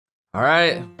All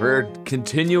right, we're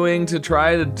continuing to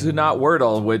try to not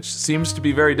Wordle, which seems to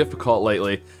be very difficult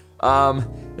lately. But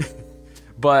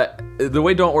the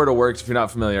way DontWordle works, if you're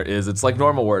not familiar, is it's like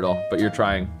normal Wordle, but you're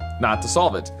trying not to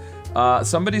solve it.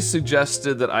 Somebody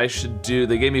suggested that I should do,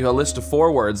 they gave me a list of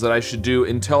 4 words that I should do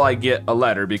until I get a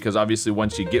letter, because obviously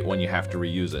once you get one, you have to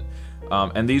reuse it.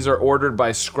 And these are ordered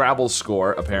by Scrabble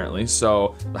score, apparently.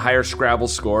 So the higher Scrabble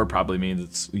score probably means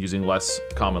it's using less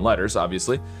common letters,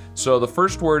 obviously. So the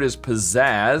first word is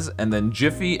pizzazz, and then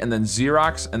Jiffy, and then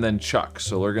Xerox, and then Chuck.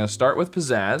 So we're gonna start with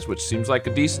pizzazz, which seems like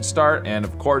a decent start, and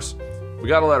of course, we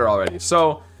got a letter already.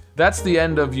 So that's the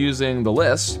end of using the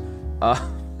list. So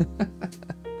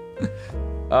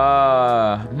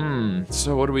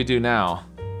what do we do now?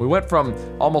 We went from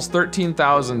almost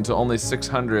 13,000 to only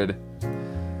 600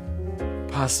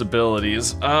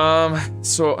 possibilities.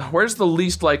 So where's the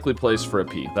least likely place for a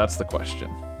P? That's the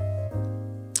question.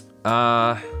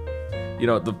 You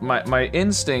know, my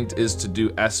instinct is to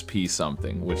do SP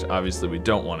something, which obviously we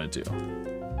don't want to do.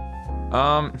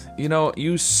 You know,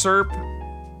 usurp,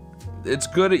 it's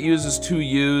good, it uses 2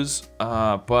 U's,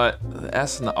 but the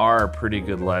S and the R are pretty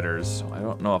good letters, so I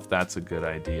don't know if that's a good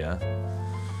idea.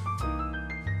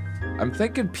 I'm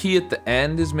thinking P at the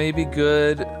end is maybe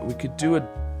good. We could do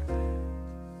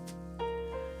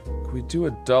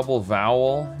a double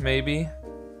vowel, maybe?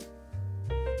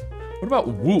 What about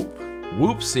whoop?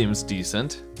 Whoop seems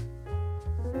decent.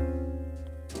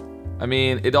 I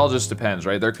mean, it all just depends,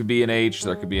 right? There could be an H,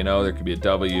 there could be an O, there could be a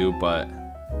W, but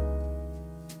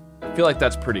I feel like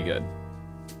that's pretty good.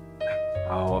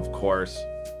 Oh, of course.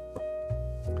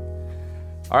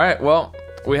 All right, well,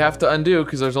 we have to undo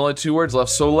because there's only 2 words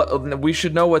left. So we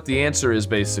should know what the answer is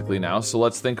basically now. So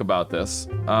let's think about this.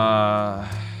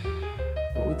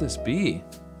 What would this be?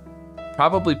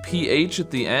 Probably PH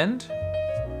at the end?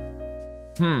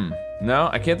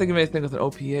 No, I can't think of anything with an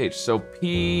OPH. So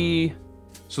P,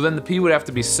 so then the P would have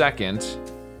to be second.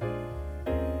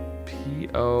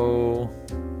 PO,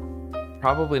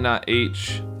 probably not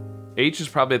H. H is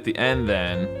probably at the end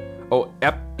then. Oh,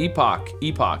 epoch,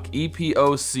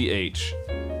 E-P-O-C-H.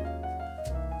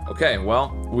 Okay,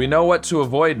 well, we know what to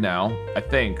avoid now, I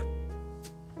think.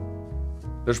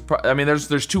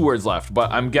 There's 2 words left,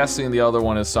 but I'm guessing the other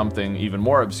one is something even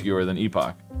more obscure than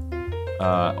epoch.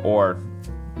 Or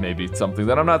maybe something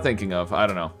that I'm not thinking of, I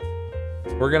don't know.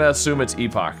 We're gonna assume it's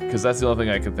epoch, because that's the only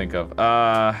thing I can think of.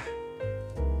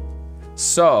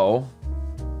 So,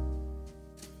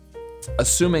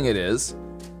 assuming it is,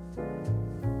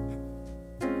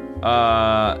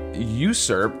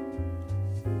 usurp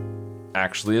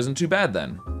actually isn't too bad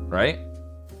then, right?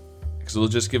 Because it'll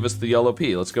just give us the yellow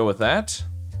P. Let's go with that.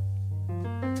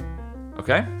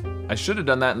 Okay, I should have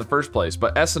done that in the first place,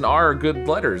 but S and R are good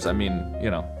letters. I mean,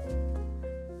 you know,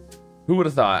 who would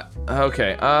have thought?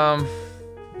 Okay,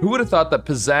 who would have thought that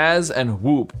pizzazz and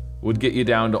whoop would get you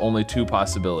down to only 2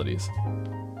 possibilities?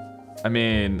 I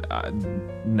mean,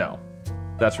 no,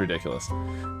 that's ridiculous.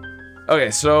 Okay,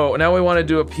 so now we want to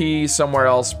do a P somewhere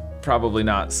else, probably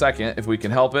not second, if we can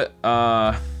help it.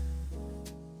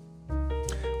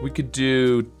 We could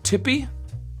do Tippy.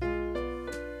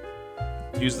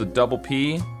 Use the double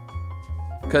P.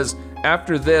 Because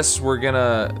after this, we're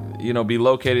gonna, you know, be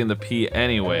locating the P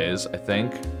anyways, I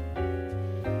think.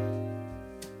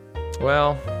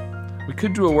 Well, we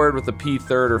could do a word with the P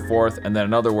third or fourth, and then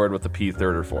another word with the P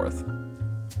third or fourth.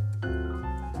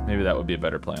 Maybe that would be a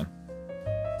better plan.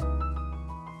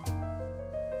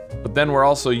 But then we're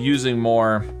also using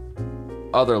more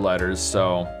other letters,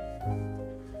 so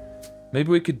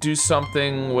maybe we could do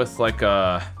something with like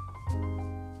a,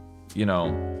 you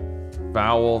know,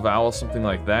 vowel, something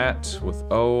like that, with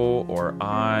O or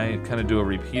I, kind of do a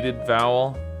repeated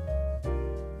vowel.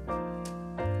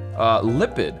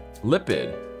 Lipid.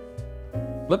 Lipid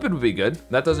would be good.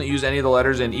 That doesn't use any of the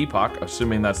letters in epoch,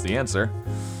 assuming that's the answer.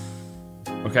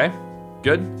 Okay,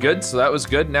 good, so that was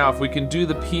good. Now if we can do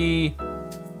the P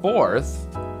fourth,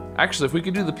 actually if we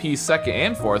could do the P second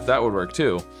and fourth, that would work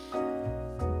too.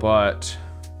 But,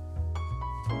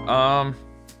 I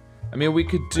mean, we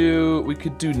could do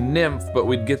nymph, but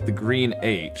we'd get the green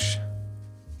H.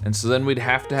 And so then we'd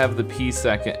have to have the P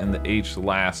second and the H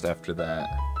last after that.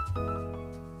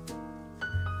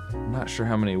 I'm not sure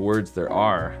how many words there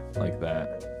are like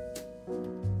that.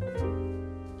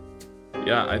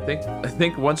 Yeah, I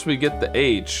think once we get the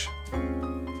H,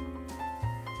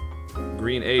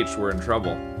 green H, we're in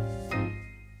trouble.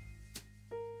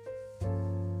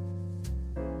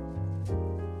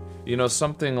 You know,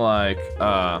 something like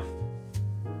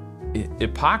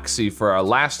epoxy for our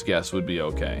last guess would be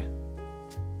okay.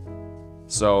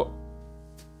 So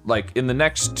like in the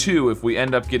next two, if we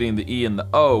end up getting the E and the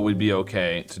O, we'd be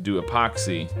okay to do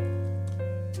epoxy.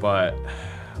 But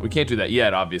we can't do that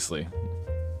yet, obviously.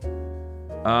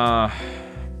 We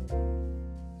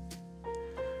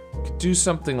could do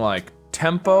something like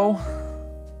tempo,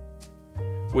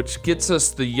 which gets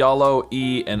us the yellow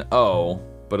E and O,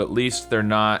 but at least they're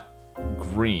not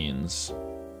greens.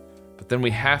 But then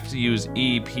we have to use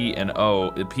E, P, and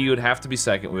O. The P would have to be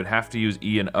second. We would have to use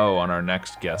E and O on our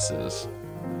next guesses.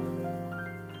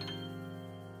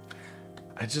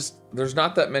 There's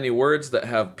not that many words that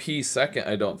have P second,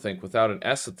 I don't think, without an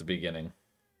S at the beginning.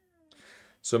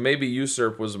 So maybe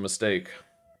usurp was a mistake.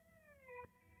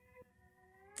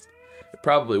 It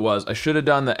probably was. I should have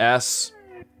done the S.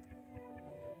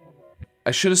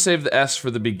 I should have saved the S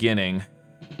for the beginning.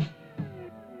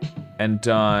 And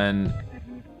done,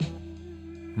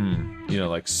 you know,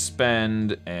 like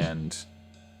spend and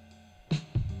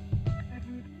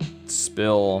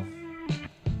spill,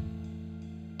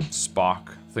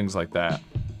 Spock, things like that.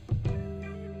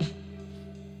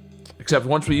 Except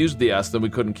once we used the S, then we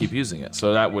couldn't keep using it,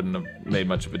 so that wouldn't have made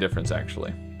much of a difference,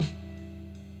 actually.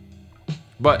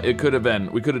 But it could have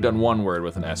been, we could have done one word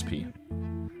with an SP.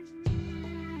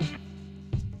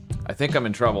 I think I'm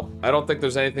in trouble. I don't think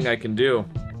there's anything I can do.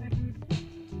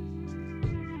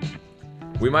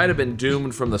 We might have been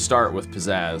doomed from the start with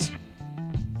pizzazz,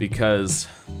 because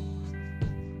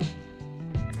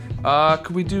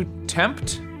could we do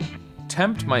tempt?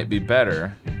 Tempt might be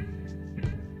better.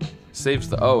 Saves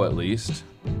the O at least.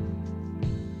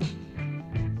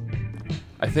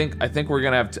 I think we're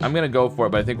gonna have I'm gonna go for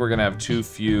it, but I think we're gonna have too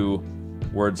few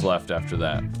words left after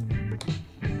that.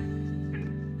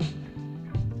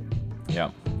 Yeah,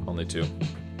 only two.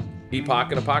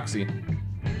 Epoch and epoxy.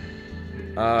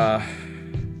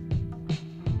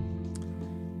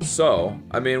 So,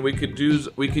 I mean, we could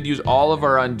use all of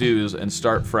our undos and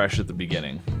start fresh at the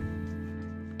beginning.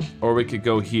 Or we could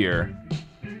go here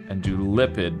and do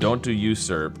lipid, don't do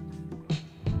usurp.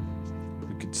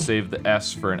 We could save the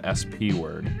S for an SP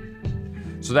word.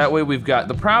 So that way we've got,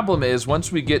 the problem is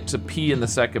once we get to P in the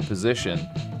second position,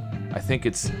 I think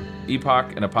it's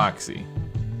epoch and epoxy.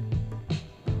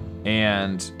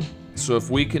 And so if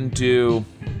we can do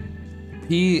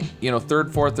P, you know,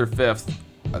 third, fourth, or fifth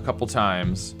a couple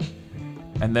times,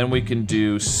 and then we can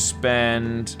do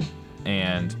spend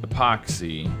and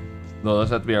epoxy. No, those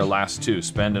have to be our last two,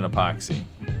 spend and epoxy.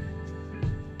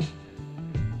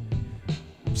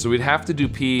 So we'd have to do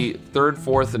P third,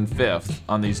 fourth, and fifth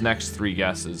on these next three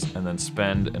guesses, and then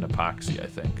spend and epoxy, I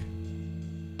think.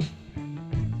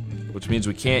 Which means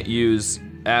we can't use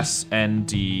S, N,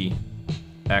 D,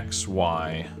 X,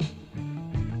 Y.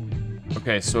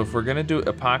 Okay, so if we're gonna do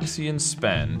epoxy and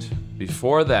spend,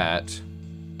 before that,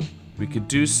 we could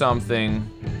do something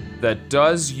that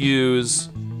does use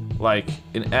like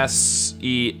an S,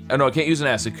 E, oh no, it can't use an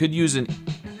S, it could use an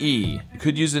E. It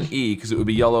could use an E because it would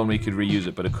be yellow and we could reuse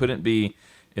it, but it couldn't be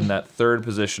in that third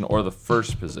position or the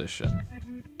first position.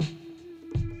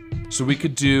 So we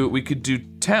could do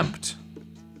tempt.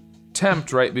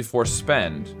 Tempt right before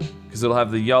spend, because it'll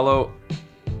have the yellow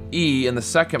E in the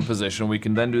second position. We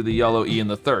can then do the yellow E in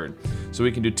the third. So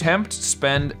we can do tempt,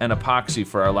 spend, and epoxy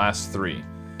for our last three.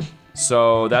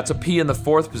 So that's a P in the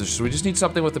fourth position. So we just need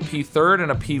something with a P third and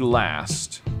a P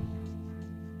last.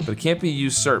 But it can't be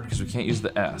usurp because we can't use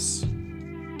the S.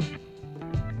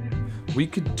 We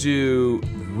could do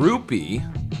rupee.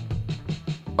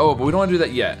 Oh, but we don't want to do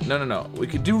that yet. No. We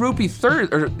could do rupee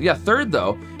third, or yeah, third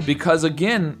though, because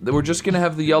again, we're just gonna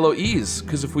have the yellow E's.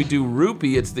 Because if we do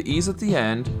rupee, it's the E's at the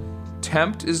end.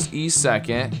 Tempt is E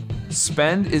second.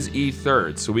 Spend is E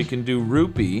third. So we can do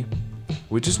rupee.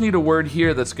 We just need a word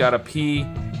here that's got a P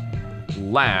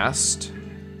last.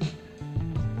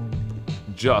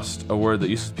 Just a word that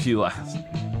uses P last.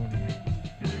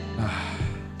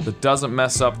 That doesn't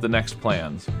mess up the next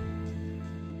plans.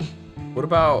 What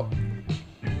about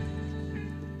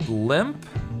blimp?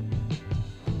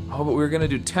 Oh, but we were gonna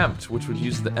do tempt, which would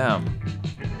use the M.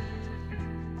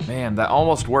 Man, that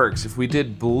almost works. If we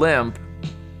did blimp,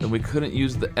 then we couldn't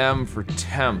use the M for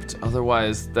tempt.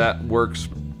 Otherwise, that works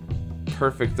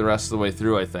perfect the rest of the way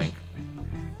through, I think.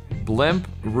 Blimp,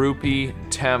 rupee,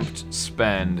 tempt,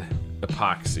 spend,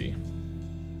 epoxy.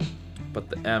 But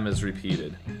the M is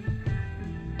repeated.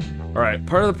 All right,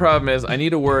 part of the problem is I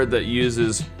need a word that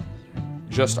uses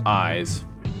just I's.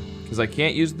 Because I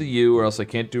can't use the U or else I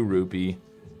can't do rupee.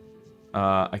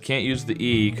 I can't use the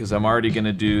E because I'm already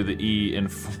gonna do the E in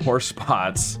 4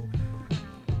 spots.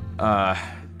 And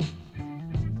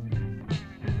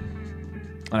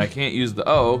I can't use the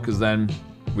O because then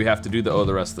we have to do the O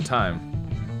the rest of the time.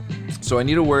 So I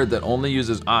need a word that only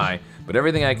uses I, but But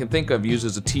everything I can think of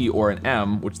uses a T or an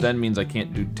M, which then means I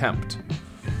can't do tempt.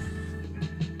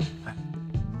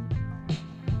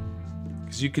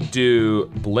 Because you could do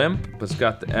blimp, but it's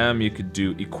got the M. You could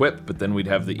do equip, but then we'd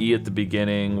have the E at the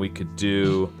beginning. We could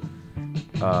do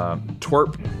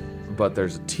twerp, but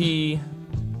there's a T.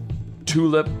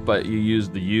 Tulip, but you use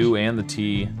the U and the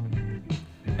T.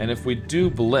 And if we do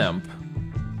blimp,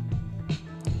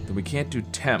 then we can't do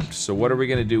tempt. So what are we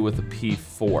gonna do with a P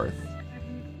fourth?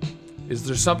 Is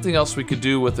there something else we could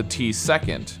do with a T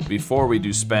second before we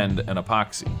do spend and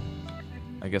epoxy?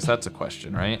 I guess that's a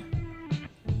question, right?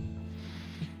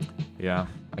 Yeah,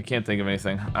 I can't think of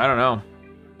anything. I don't know.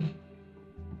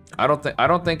 I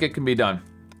don't think it can be done.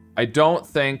 I don't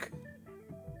think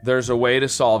there's a way to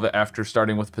solve it after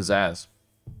starting with pizzazz.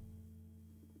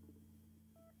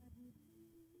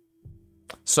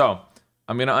 So,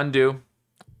 I'm gonna undo.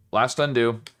 Last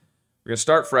undo. We're gonna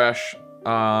start fresh.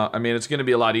 I mean, it's gonna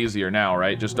be a lot easier now,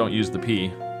 right? Just don't use the P.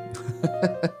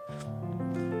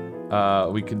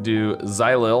 We could do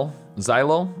Xylil.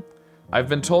 Xylil? I've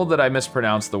been told that I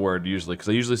mispronounce the word usually, because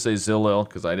I usually say Zilil,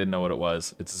 because I didn't know what it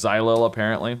was. It's Xylil,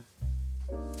 apparently.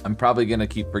 I'm probably gonna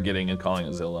keep forgetting and calling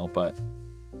it Zilil, but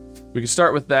we can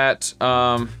start with that.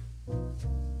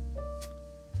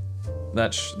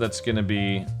 That's gonna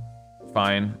be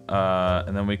fine.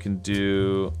 And then we can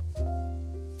do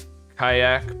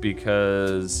kayak,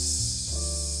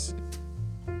 because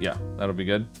yeah, that'll be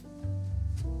good.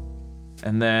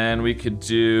 And then we could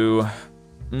do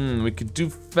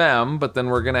fem, but then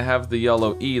we're gonna have the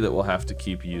yellow E that we'll have to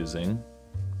keep using.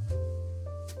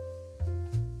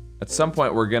 At some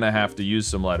point we're gonna have to use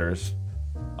some letters,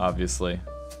 obviously.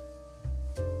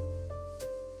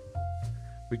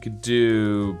 We could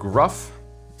do gruff.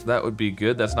 That would be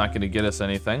good. That's not gonna get us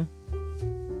anything.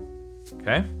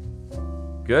 Okay,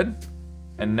 good.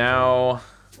 And now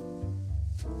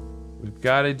we've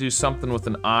got to do something with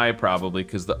an I probably,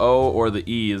 because the O or the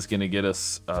E is gonna get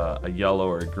us a yellow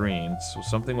or a green. So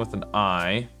something with an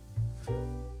I.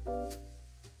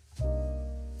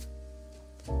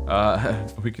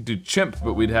 We could do chimp,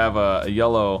 but we'd have a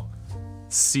yellow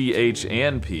C, H,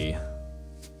 and P.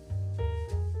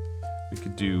 We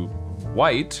could do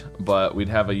white, but we'd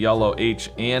have a yellow H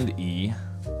and E.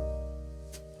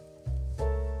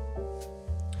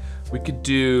 We could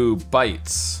do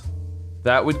bites.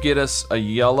 That would get us a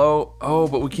yellow. Oh,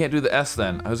 but we can't do the S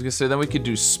then. I was gonna say then we could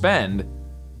do spend,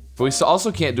 but we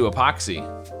also can't do epoxy.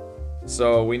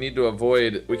 So we need to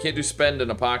avoid, we can't do spend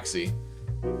and epoxy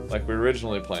like we were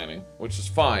originally planning, which is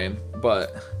fine,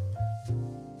 but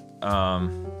I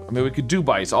mean, we could do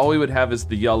bites. All we would have is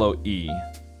the yellow E.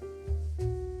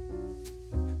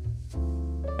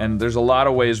 And there's a lot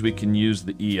of ways we can use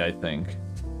the E, I think,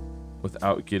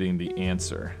 without getting the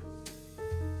answer.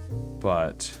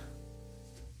 But,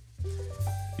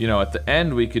 you know, at the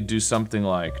end we could do something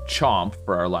like chomp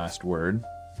for our last word.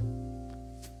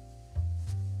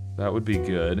 That would be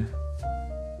good.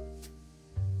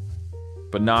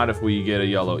 But not if we get a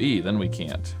yellow E, then we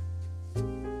can't.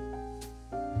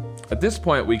 At this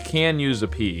point, we can use a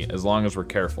P as long as we're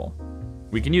careful.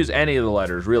 We can use any of the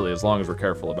letters, really, as long as we're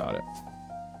careful about it.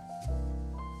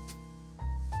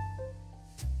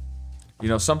 You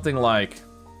know, something like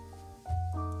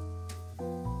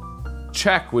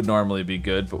check would normally be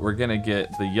good, but we're gonna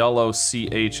get the yellow C,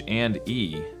 H, and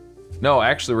E. No,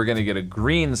 actually, we're gonna get a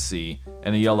green C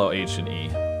and a yellow H and E.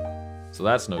 So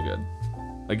that's no good.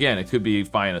 Again, it could be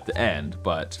fine at the end,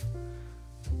 but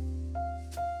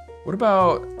what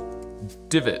about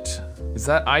divot? Is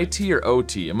that IT or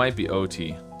OT? It might be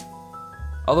OT.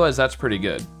 Otherwise, that's pretty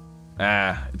good.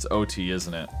 Ah, it's OT,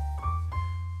 isn't it?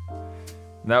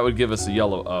 That would give us a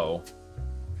yellow O.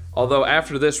 Although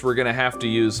after this, we're gonna have to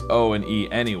use O and E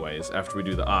anyways, after we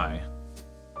do the I.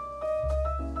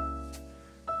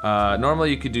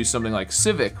 Normally you could do something like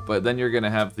civic, but then you're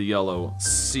gonna have the yellow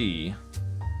C.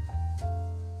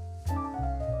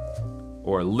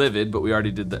 Or livid, but we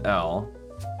already did the L.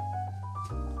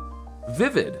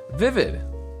 Vivid, vivid.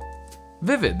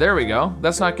 Vivid, there we go.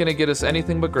 That's not gonna get us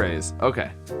anything but grays.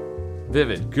 Okay,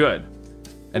 vivid, good.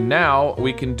 And now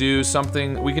we can do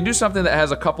something that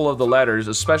has a couple of the letters,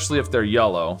 especially if they're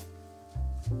yellow.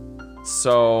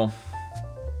 So,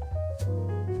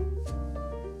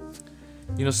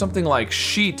 you know, something like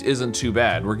sheet isn't too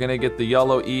bad. We're gonna get the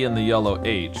yellow E and the yellow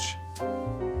H.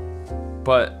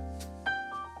 But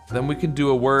then we can do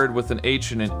a word with an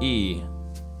H and an E.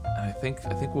 And I think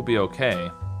we'll be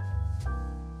okay.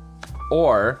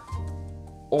 Or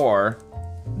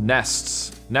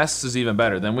nests. Nests is even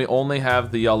better. Then we only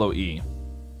have the yellow E.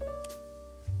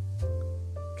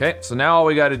 Okay, so now all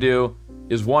we gotta do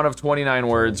is one of 29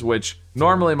 words, which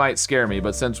normally might scare me,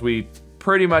 but since we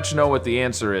pretty much know what the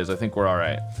answer is, I think we're all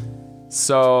right.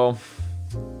 So,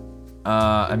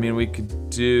 I mean, we could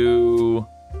do,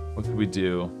 what could we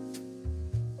do?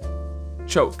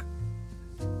 Choke.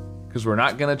 Because we're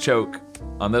not gonna choke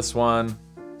on this one.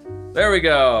 There we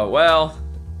go. Well,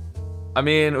 I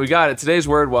mean, we got it. Today's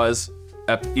word was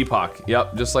epoch.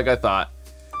 Yep, just like I thought.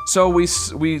 So we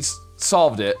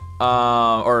solved it,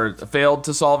 or failed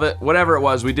to solve it. Whatever it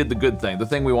was, we did the good thing, the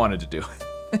thing we wanted to do.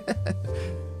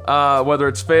 Whether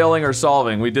it's failing or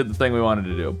solving, we did the thing we wanted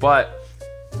to do. But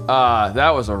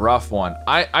that was a rough one.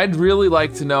 I'd really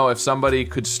like to know if somebody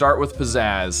could start with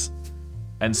pizzazz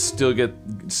and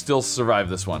still survive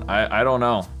this one. I don't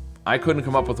know. I couldn't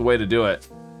come up with a way to do it.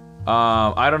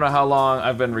 I don't know how long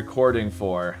I've been recording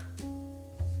for.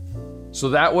 So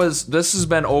this has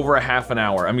been over a half an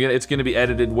hour. It's gonna be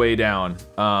edited way down.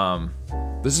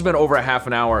 This has been over a half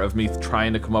an hour of me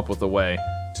trying to come up with a way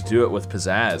to do it with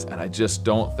pizzazz, and I just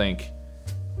don't think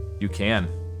you can.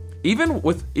 Even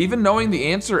knowing the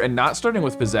answer and not starting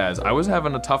with pizzazz, I was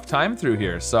having a tough time through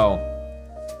here, so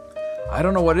I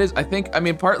don't know what it is. I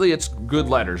mean, partly it's good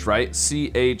letters, right?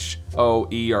 C, H, O,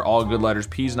 E are all good letters.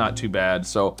 P's not too bad,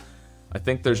 so I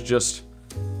think there's just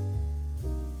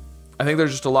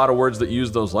a lot of words that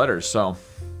use those letters, so.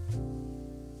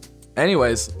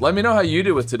 Anyways, let me know how you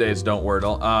do with today's Don't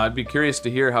Wordle. I'd be curious to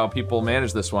hear how people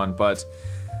manage this one,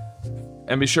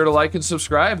 and be sure to like and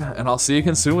subscribe, and I'll see you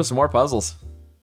again soon with some more puzzles.